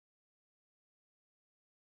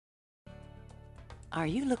Are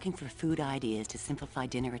you looking for food ideas to simplify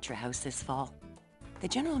dinner at your house this fall? The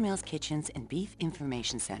General Mills Kitchens and Beef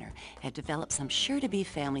Information Center have developed some sure-to-be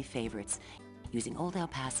family favorites using Old El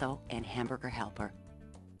Paso and Hamburger Helper,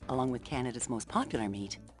 along with Canada's most popular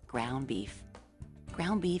meat, ground beef.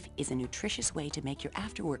 Ground beef is a nutritious way to make your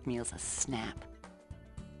after-work meals a snap.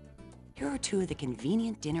 Here are two of the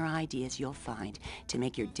convenient dinner ideas you'll find to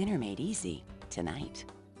make your dinner made easy tonight.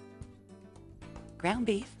 Ground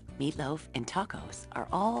beef, meatloaf, and tacos are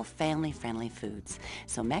all family-friendly foods,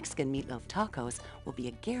 so Mexican meatloaf tacos will be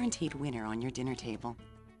a guaranteed winner on your dinner table.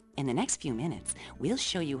 In the next few minutes, we'll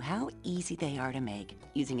show you how easy they are to make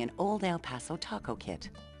using an Old El Paso taco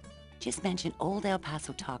kit. Just mention Old El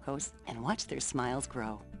Paso tacos and watch their smiles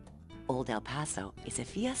grow. Old El Paso is a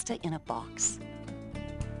fiesta in a box.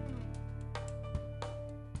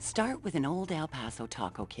 Start with an Old El Paso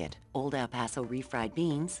taco kit. Old El Paso refried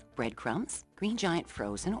beans, breadcrumbs, Green Giant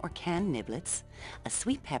frozen or canned niblets, a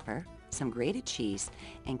sweet pepper, some grated cheese,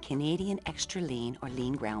 and Canadian extra lean or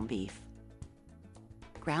lean ground beef.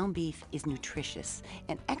 Ground beef is nutritious,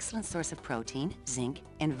 an excellent source of protein, zinc,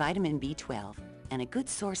 and vitamin B12, and a good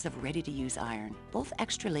source of ready-to-use iron. Both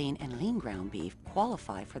extra lean and lean ground beef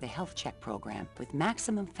qualify for the Health Check program with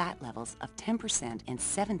maximum fat levels of 10% and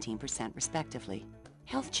 17% respectively.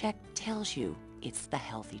 Health Check tells you it's the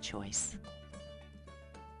healthy choice.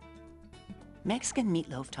 Mexican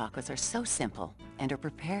meatloaf tacos are so simple and are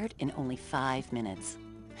prepared in only 5 minutes.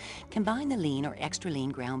 Combine the lean or extra lean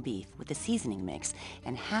ground beef with the seasoning mix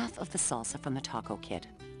and half of the salsa from the taco kit.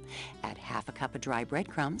 Add half a cup of dry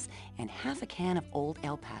breadcrumbs and half a can of Old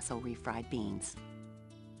El Paso refried beans.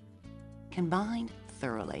 Combine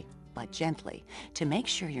thoroughly, but gently, to make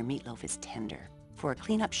sure your meatloaf is tender. For a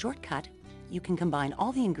cleanup shortcut, you can combine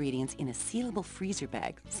all the ingredients in a sealable freezer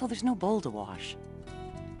bag so there's no bowl to wash.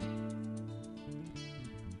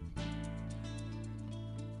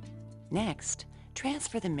 Next,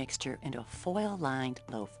 transfer the mixture into a foil-lined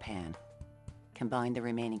loaf pan. Combine the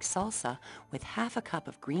remaining salsa with half a cup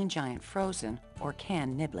of Green Giant frozen or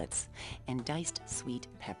canned niblets and diced sweet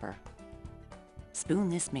pepper. Spoon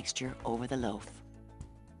this mixture over the loaf.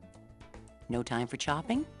 No time for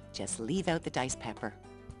chopping? Just leave out the diced pepper.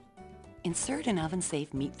 Insert an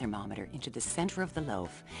oven-safe meat thermometer into the center of the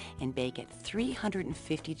loaf and bake at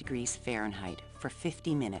 350 degrees Fahrenheit for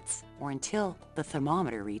 50 minutes, or until the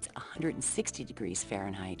thermometer reads 160 degrees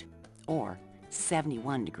Fahrenheit, or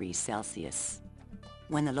 71 degrees Celsius.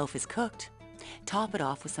 When the loaf is cooked, top it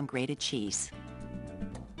off with some grated cheese.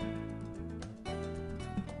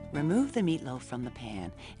 Remove the meatloaf from the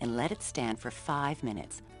pan and let it stand for 5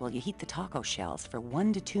 minutes while you heat the taco shells for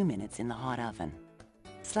 1 to 2 minutes in the hot oven.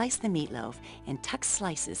 Slice the meatloaf and tuck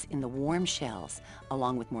slices in the warm shells,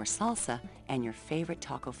 along with more salsa and your favorite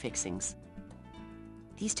taco fixings.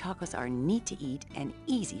 These tacos are neat to eat and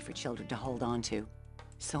easy for children to hold on to.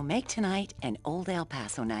 So make tonight an Old El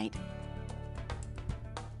Paso night.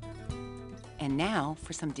 And now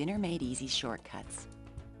for some dinner-made easy shortcuts.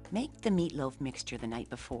 Make the meatloaf mixture the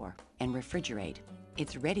night before and refrigerate.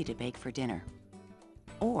 It's ready to bake for dinner.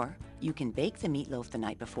 Or you can bake the meatloaf the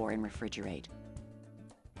night before and refrigerate.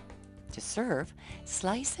 To serve,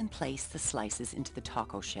 slice and place the slices into the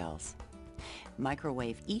taco shells.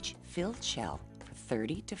 Microwave each filled shell for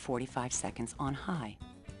 30 to 45 seconds on high.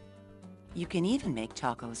 You can even make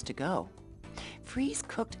tacos to go. Freeze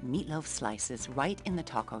cooked meatloaf slices right in the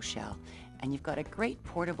taco shell, and you've got a great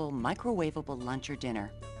portable microwavable lunch or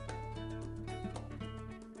dinner.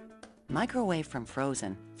 Microwave from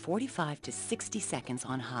frozen 45 to 60 seconds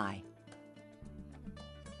on high.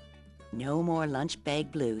 No more lunch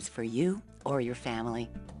bag blues for you or your family.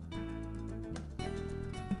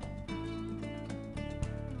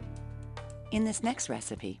 In this next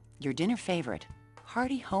recipe, your dinner favorite,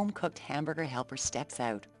 hearty home-cooked Hamburger Helper steps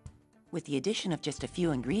out. With the addition of just a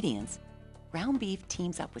few ingredients, ground beef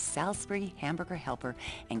teams up with Salisbury Hamburger Helper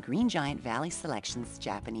and Green Giant Valley Selections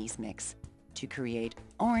Japanese mix to create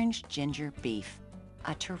orange ginger beef,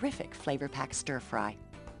 a terrific flavor-packed stir-fry.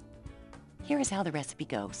 Here is how the recipe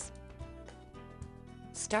goes.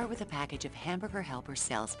 Start with a package of Hamburger Helper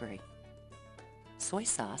Salisbury, soy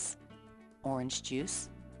sauce, orange juice,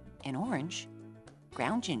 an orange,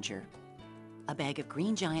 ground ginger, a bag of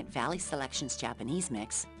Green Giant Valley Selections Japanese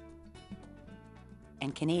mix,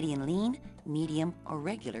 and Canadian lean, medium, or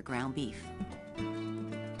regular ground beef.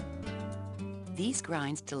 These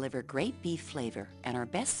grinds deliver great beef flavor and are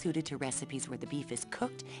best suited to recipes where the beef is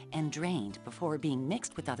cooked and drained before being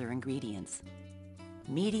mixed with other ingredients.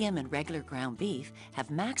 Medium and regular ground beef have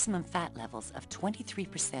maximum fat levels of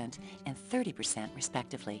 23% and 30%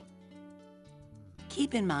 respectively.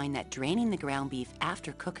 Keep in mind that draining the ground beef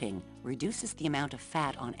after cooking reduces the amount of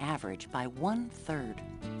fat on average by 1/3.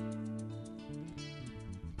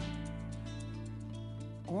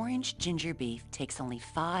 Orange ginger beef takes only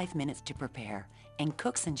 5 minutes to prepare and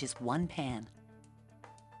cooks in just one pan.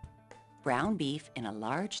 Brown beef in a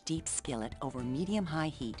large deep skillet over medium-high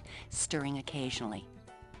heat, stirring occasionally.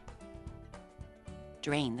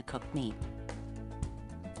 Drain the cooked meat.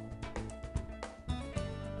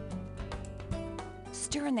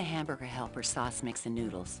 Stir in the Hamburger Helper sauce mix and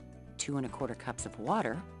noodles, 2 1/4 cups of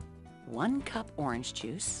water, 1 cup orange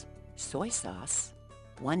juice, soy sauce,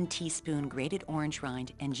 1 teaspoon grated orange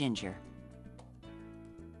rind and ginger.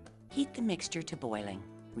 Heat the mixture to boiling.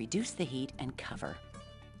 Reduce the heat and cover.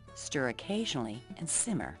 Stir occasionally and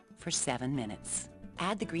simmer for 7 minutes.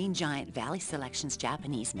 Add the Green Giant Valley Selections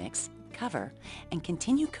Japanese mix, cover, and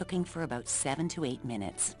continue cooking for about 7 to 8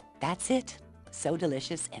 minutes. That's it. So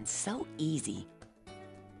delicious and so easy.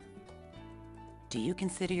 Do you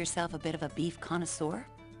consider yourself a bit of a beef connoisseur?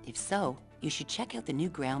 If so, you should check out the new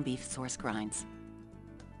ground beef source grinds.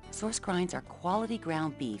 Source grinds are quality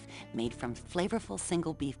ground beef made from flavorful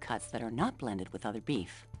single beef cuts that are not blended with other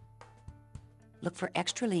beef. Look for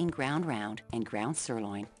extra lean ground round and ground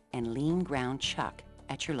sirloin and lean ground chuck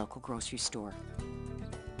at your local grocery store.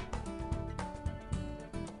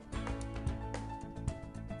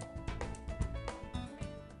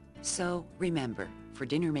 So remember, for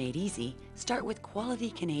dinner made easy, start with quality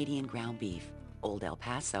Canadian ground beef, Old El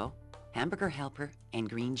Paso, Hamburger Helper, and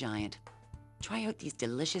Green Giant. Try out these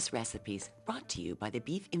delicious recipes brought to you by the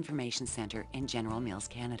Beef Information Centre and General Mills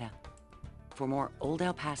Canada. For more Old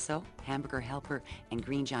El Paso, Hamburger Helper, and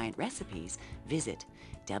Green Giant recipes, visit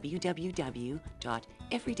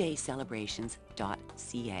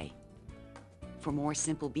www.everydayscelebrations.ca. For more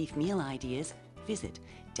simple beef meal ideas, visit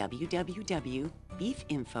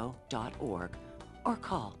www.beefinfo.org or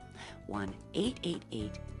call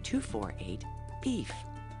 1-888-248-BEEF.